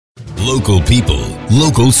Local people,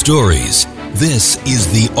 local stories. This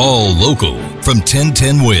is the All Local from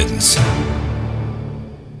 1010 Wins.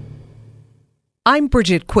 I'm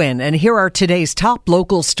Bridget Quinn, and here are today's top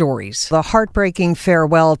local stories. The heartbreaking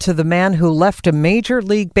farewell to the man who left a Major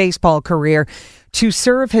League Baseball career to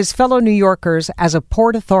serve his fellow New Yorkers as a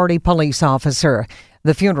Port Authority police officer.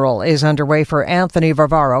 The funeral is underway for Anthony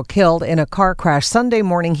Varvaro, killed in a car crash Sunday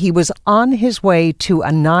morning. He was on his way to a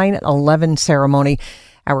 9/11 ceremony.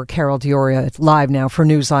 Our Carol Dioria live now for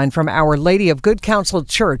Newsline from Our Lady of Good Counsel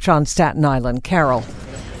Church on Staten Island. Carol.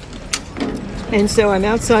 And so I'm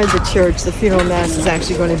outside the church. The funeral mass is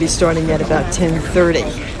actually going to be starting at about 10:30.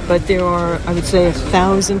 But there are, I would say,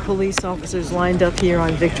 1,000 police officers lined up here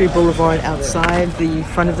on Victory Boulevard outside the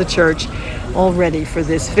front of the church, all ready for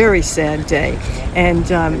this very sad day.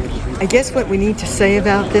 And I guess what we need to say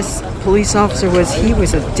about this police officer was he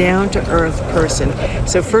was a down-to-earth person.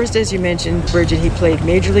 So first, as you mentioned, Bridget, he played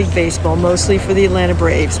Major League Baseball, mostly for the Atlanta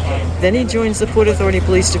Braves. Then he joins the Port Authority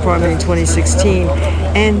Police Department in 2016.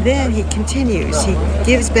 And then he continues. He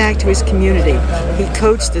gives back to his community. He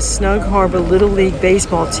coached the Snug Harbor Little League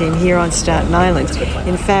Baseball team here on Staten Island.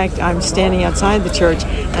 In fact, I'm standing outside the church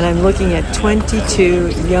and I'm looking at 22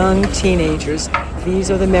 young teenagers. These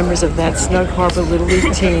are the members of that Snug Harbor Little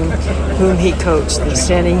League team whom he coached. They're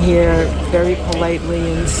standing here very politely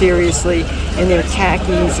and seriously in their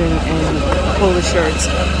khakis and polo shirts,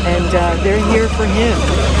 and they're here for him.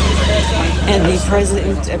 And the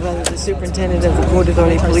superintendent of the Port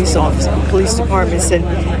Authority Police Department said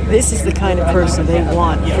this is the kind of person they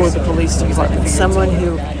want for the police department. Someone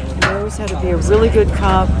who knows how to be a really good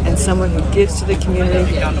cop and someone who gives to the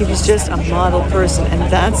community. He was just a model person,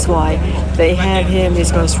 and that's why they had him.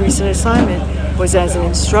 His most recent assignment was as an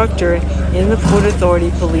instructor in the Port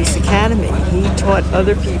Authority Police Academy. He taught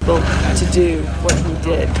other people to do what he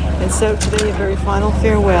did. And so today, a very final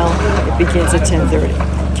farewell. It begins at 10:30.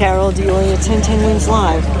 Carol Dioria, 1010 Wins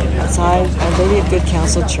Live, outside Our Lady of Good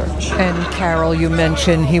Counsel Church. And Carol, you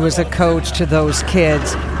mentioned he was a coach to those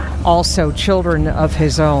kids, also children of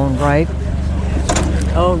his own, right?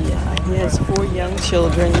 Oh, yeah. He has 4 young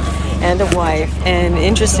children and a wife. And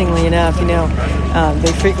interestingly enough,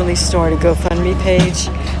 they frequently start a GoFundMe page.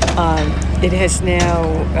 It has now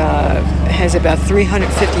has about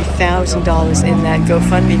 $350,000 in that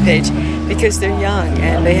GoFundMe page because they're young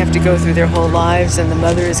and they have to go through their whole lives, and the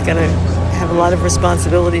mother is going to have a lot of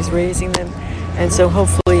responsibilities raising them. And so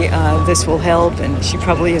hopefully this will help, and she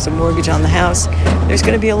probably has a mortgage on the house. There's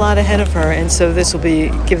going to be a lot ahead of her, and so this will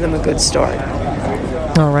give them a good start.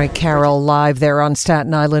 All right, Carol, live there on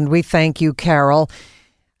Staten Island. We thank you, Carol.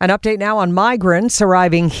 An update now on migrants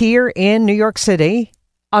arriving here in New York City,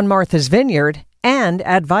 on Martha's Vineyard, and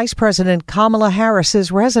at Vice President Kamala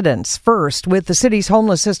Harris's residence. First, with the city's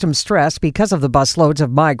homeless system stressed because of the busloads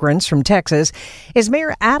of migrants from Texas, is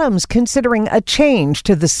Mayor Adams considering a change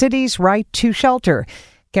to the city's right to shelter,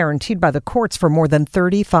 guaranteed by the courts for more than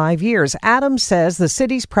 35 years. Adams says the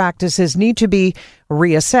city's practices need to be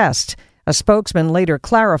reassessed. A spokesman later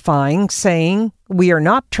clarifying, saying, "We are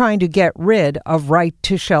not trying to get rid of right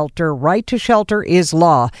to shelter. Right to shelter is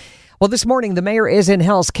law." Well, this morning, the mayor is in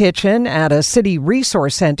Hell's Kitchen at a city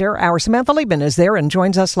resource center. Our Samantha Liebman is there and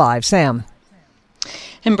joins us live. Sam.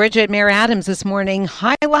 And Bridget, Mayor Adams this morning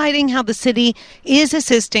highlighting how the city is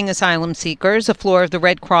assisting asylum seekers. A floor of the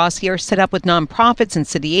Red Cross here set up with nonprofits and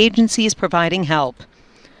city agencies providing help,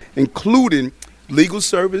 including legal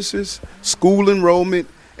services, school enrollment,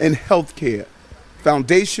 and health care.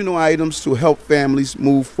 Foundational items to help families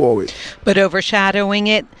move forward. But overshadowing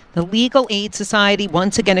it, the Legal Aid Society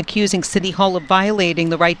once again accusing City Hall of violating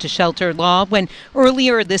the right to shelter law when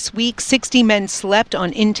earlier this week 60 men slept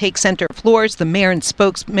on intake center floors. The mayor and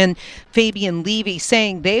spokesman Fabian Levy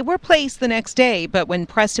saying they were placed the next day, but when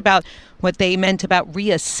pressed about what they meant about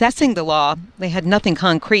reassessing the law, they had nothing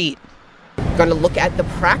concrete. We're going to look at the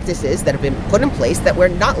practices that have been put in place that we're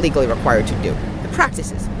not legally required to do. The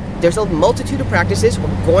practices. There's a multitude of practices.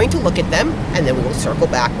 We're going to look at them, and then we will circle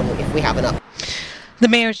back if we have enough. The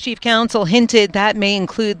mayor's chief counsel hinted that may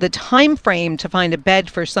include the time frame to find a bed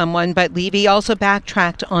for someone, but Levy also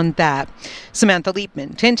backtracked on that. Samantha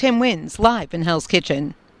Liebman, 1010 Wins, live in Hell's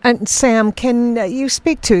Kitchen. And Sam, can you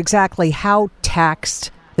speak to exactly how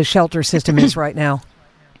taxed the shelter system is right now?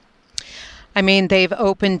 I mean, they've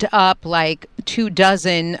opened up like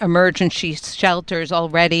 24 emergency shelters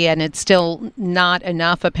already, and it's still not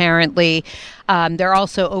enough, apparently. They're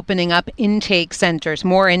also opening up intake centers,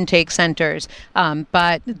 more intake centers.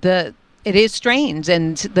 But it is strained,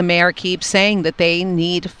 and the mayor keeps saying that they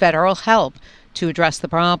need federal help to address the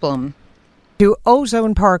problem. To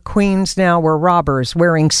Ozone Park, Queens now, where robbers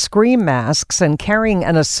wearing scream masks and carrying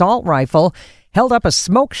an assault rifle held up a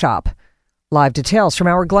smoke shop. Live details from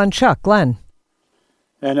our Glenn Schuck. Glenn.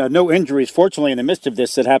 And no injuries, fortunately, in the midst of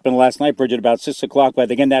this that happened last night, Bridget, about 6 o'clock.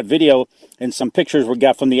 But again, that video and some pictures we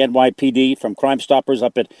got from the NYPD, from Crime Stoppers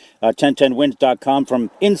up at 1010wins.com,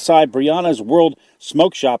 from inside Brianna's World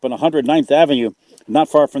Smoke Shop on 109th Avenue, not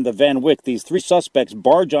far from the Van Wyck. These three suspects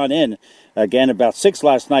barge on in. Again, about 6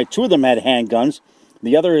 last night. 2 of them had handguns.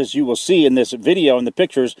 The other, as you will see in this video and the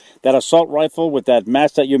pictures, that assault rifle with that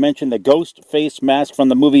mask that you mentioned, the ghost face mask from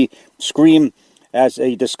the movie Scream, as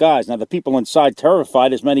a disguise. Now, the people inside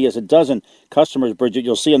terrified, as many as a dozen customers, Bridget.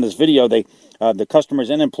 You'll see in this video, the customers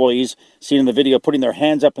and employees seen in the video putting their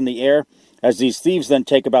hands up in the air as these thieves then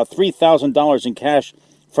take about $3,000 in cash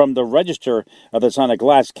from the register that's on a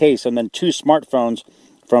glass case, and then 2 smartphones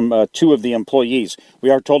from 2 of the employees. We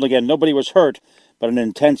are told, again, nobody was hurt, but an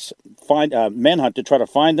intense manhunt to try to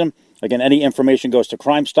find them. Again, any information goes to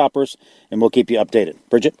Crime Stoppers, and we'll keep you updated.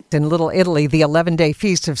 Bridget? In Little Italy, the 11-day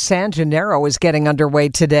Feast of San Gennaro is getting underway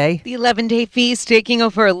today. The 11-day feast taking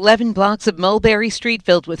over 11 blocks of Mulberry Street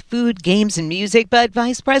filled with food, games, and music. But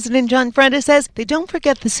Vice President John Freda says they don't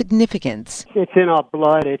forget the significance. It's in our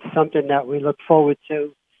blood. It's something that we look forward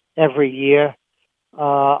to every year,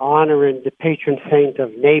 honoring the patron saint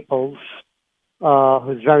of Naples,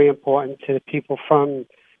 who's very important to the people from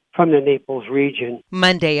the Naples region.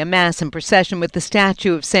 Monday, a mass and procession with the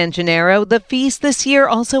statue of San Gennaro. The feast this year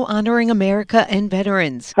also honoring America and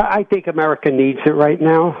veterans. I think America needs it right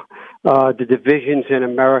now. The divisions in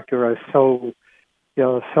America are so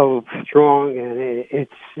strong, and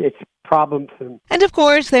it's problemsome. And of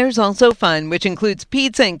course, there's also fun, which includes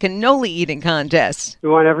pizza and cannoli eating contests. We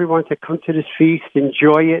want everyone to come to this feast,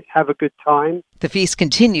 enjoy it, have a good time. The feast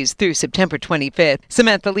continues through September 25th.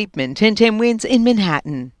 Samantha Leapman, 1010 Wins in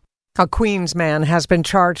Manhattan. A Queens man has been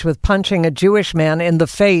charged with punching a Jewish man in the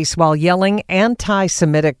face while yelling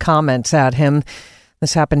anti-Semitic comments at him.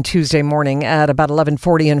 This happened Tuesday morning at about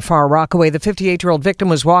 11:40 in Far Rockaway. The 58-year-old victim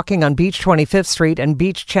was walking on Beach 25th Street and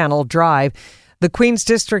Beach Channel Drive. The Queens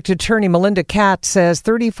District Attorney Melinda Katz says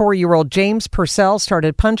 34-year-old James Purcell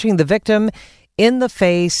started punching the victim in the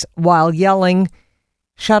face while yelling,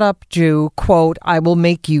 "Shut up, Jew," quote, "I will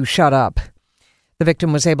make you shut up." The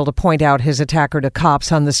victim was able to point out his attacker to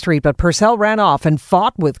cops on the street, but Purcell ran off and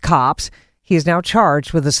fought with cops. He is now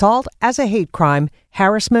charged with assault as a hate crime,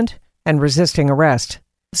 harassment, and resisting arrest.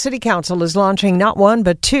 The City Council is launching not one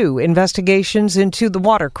but 2 investigations into the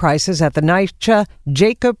water crisis at the NYCHA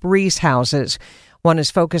Jacob Riis houses. One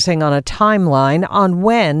is focusing on a timeline on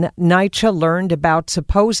when NYCHA learned about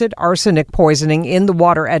supposed arsenic poisoning in the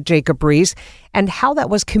water at Jacob Riis and how that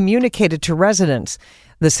was communicated to residents.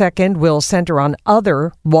 The second will center on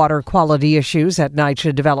other water quality issues at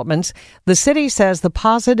NYCHA developments. The city says the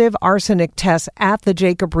positive arsenic tests at the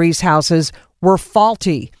Jacob Riis houses were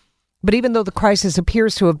faulty. But even though the crisis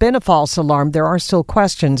appears to have been a false alarm, there are still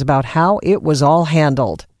questions about how it was all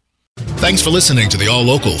handled. Thanks for listening to the All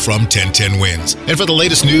Local from 1010 Wins. And for the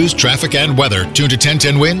latest news, traffic, and weather, tune to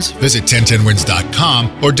 1010 Wins, visit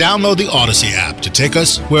 1010wins.com, or download the Odyssey app to take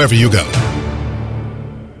us wherever you go.